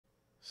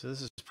So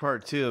this is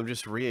part two. I'm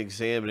just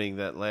re-examining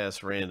that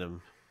last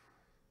random.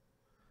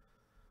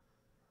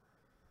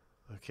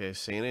 Okay,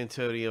 San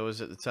Antonio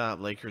is at the top,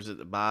 Lakers at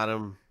the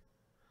bottom.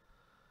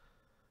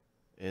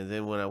 And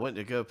then when I went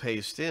to go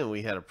paste in,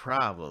 we had a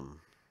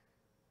problem.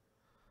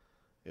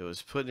 It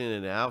was putting in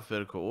an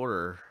alphabetical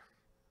order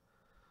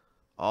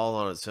all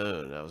on its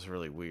own. That was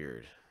really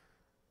weird.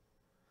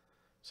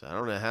 So I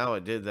don't know how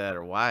it did that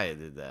or why it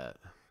did that.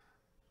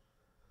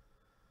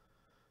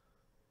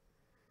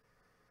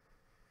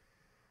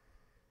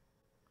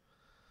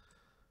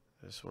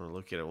 I just want to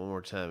look at it one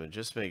more time and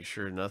just make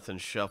sure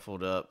nothing's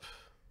shuffled up.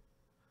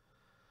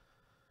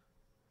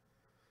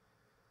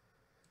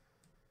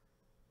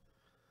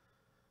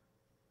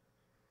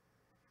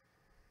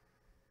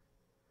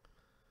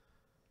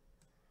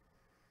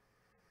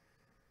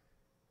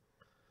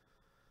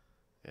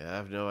 Yeah, I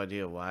have no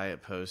idea why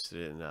it posted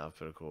it in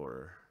alphabetical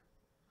order.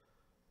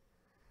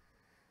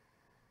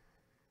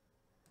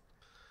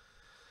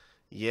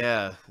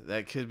 Yeah,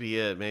 that could be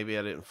it. Maybe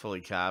I didn't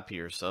fully copy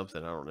or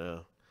something. I don't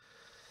know.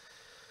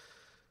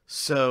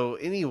 So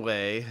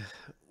anyway,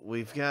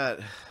 we've got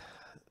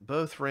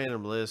both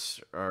random lists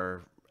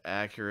are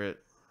accurate.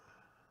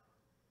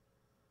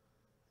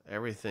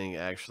 Everything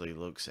actually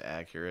looks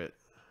accurate.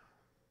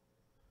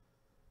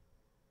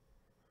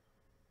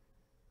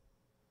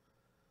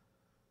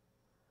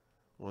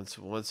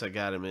 Once I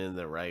got him in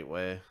the right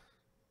way.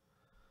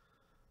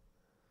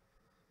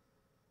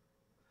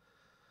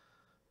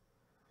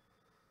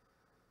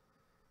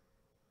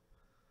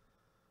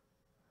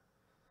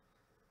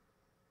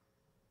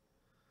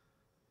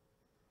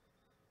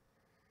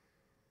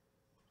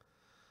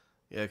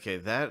 Yeah, okay,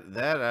 that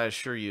I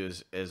assure you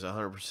is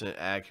 100%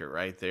 accurate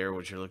right there,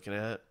 what you're looking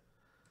at.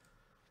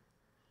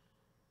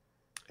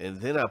 And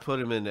then I put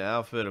them in the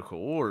alphabetical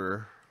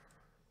order.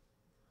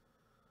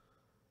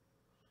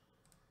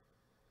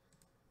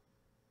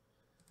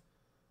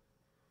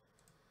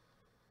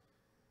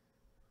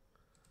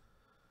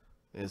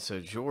 And so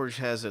George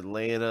has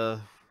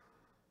Atlanta.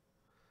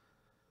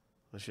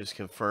 Let's just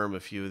confirm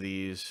a few of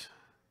these.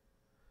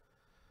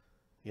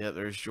 Yeah,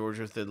 there's George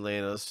with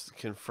Atlanta. Let's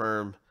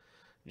confirm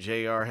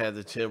JR had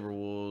the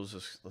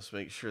Timberwolves. Let's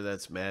make sure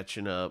that's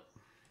matching up.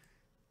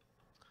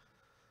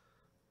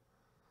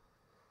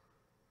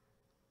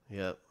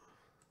 Yep.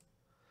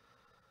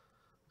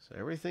 So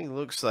everything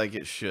looks like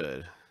it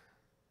should.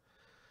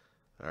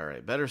 All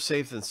right, better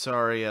safe than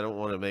sorry. I don't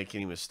want to make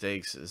any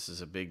mistakes. This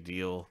is a big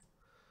deal.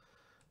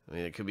 I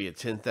mean, it could be a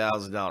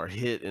 $10,000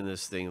 hit in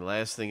this thing. The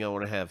last thing I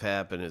want to have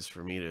happen is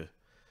for me to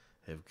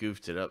have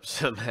goofed it up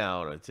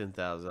somehow on a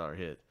 $10,000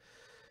 hit.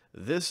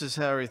 This is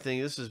how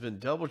everything. This has been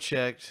double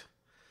checked.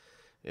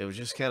 It was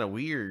just kind of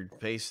weird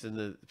pasting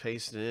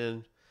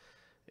in,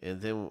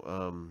 and then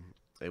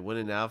it went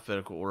in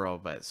alphabetical order all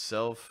by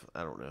itself.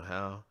 I don't know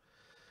how.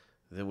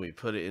 Then we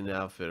put it in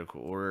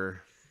alphabetical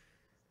order.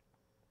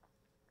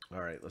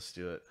 All right, let's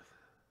do it.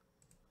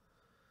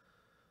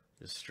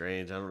 It's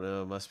strange. I don't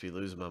know. I must be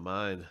losing my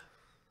mind.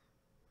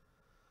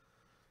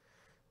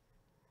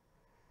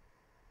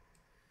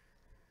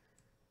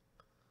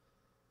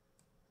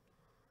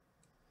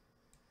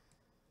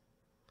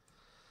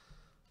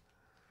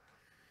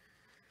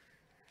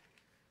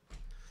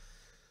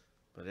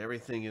 But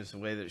everything is the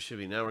way that it should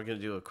be. Now we're going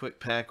to do a quick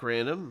pack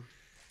random.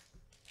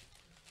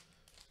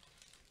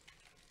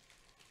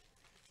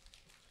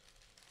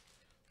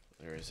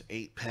 There's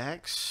 8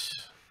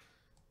 packs.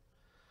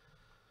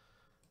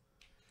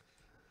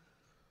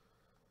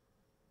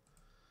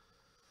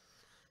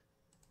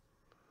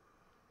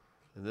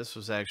 And this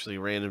was actually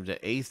random to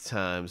 8th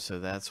time, so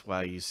that's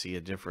why you see a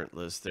different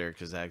list there,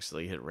 because I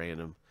actually hit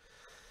random.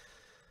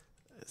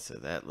 So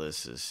that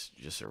list is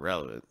just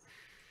irrelevant.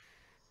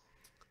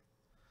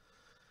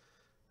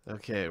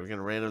 Okay, we're going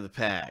to random the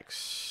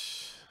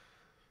packs.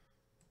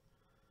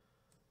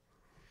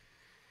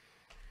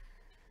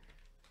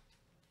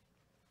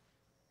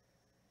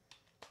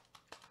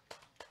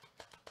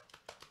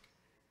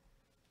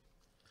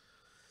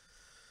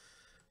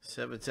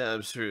 Seven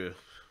times through.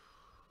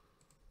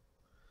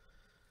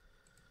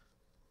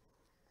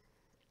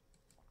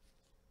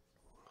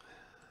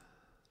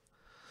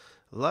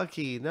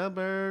 Lucky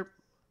number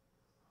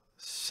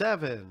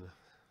 7.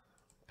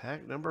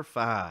 Pack number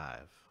 5.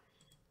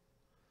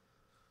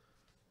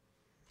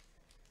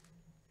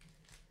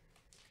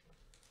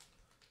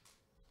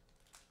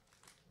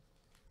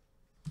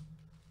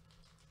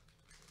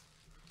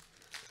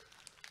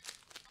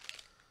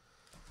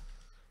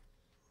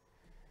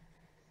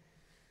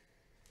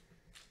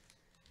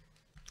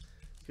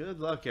 Good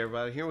luck,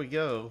 everybody. Here we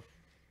go.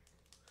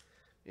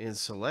 In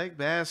select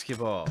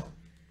basketball.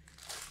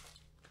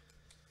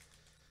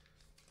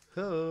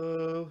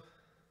 Hello.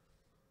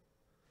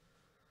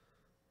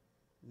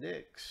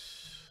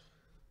 Knicks.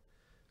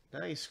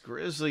 Nice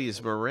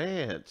Grizzlies.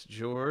 Morant.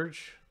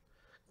 George.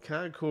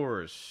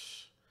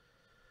 Concourse.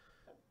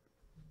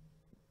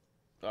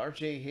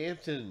 RJ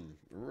Hampton.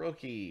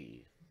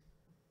 Rookie.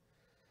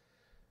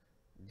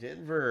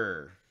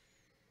 Denver.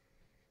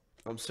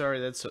 I'm sorry,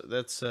 that's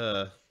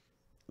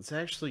it's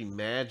actually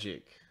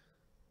Magic.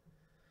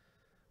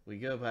 We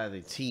go by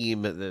the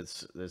team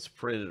that's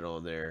printed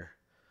on there,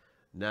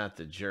 not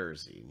the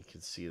jersey. You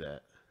can see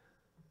that.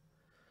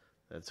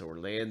 That's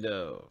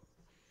Orlando.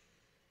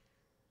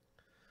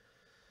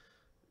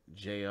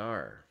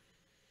 JR.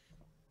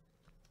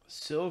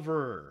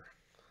 Silver.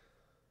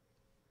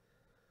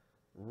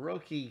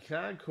 Rookie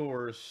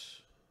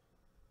concourse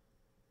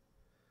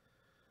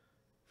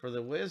for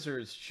the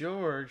Wizards,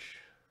 George.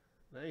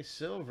 Nice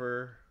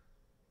silver.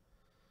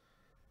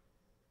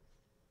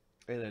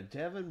 And a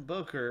Devin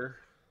Booker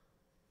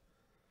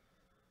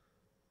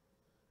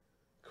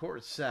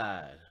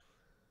courtside.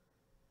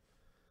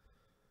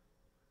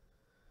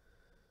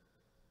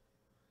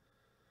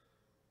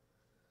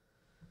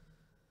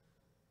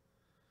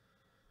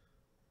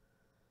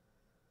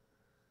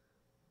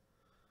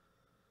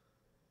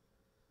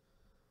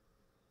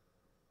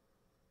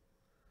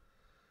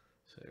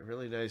 So a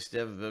really nice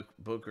Devin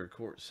Booker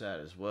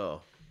courtside as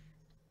well.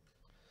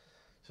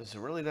 So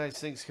some really nice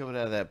things coming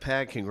out of that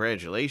pack.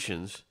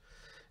 Congratulations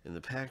in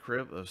the pack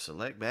rip of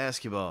Select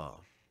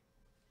Basketball.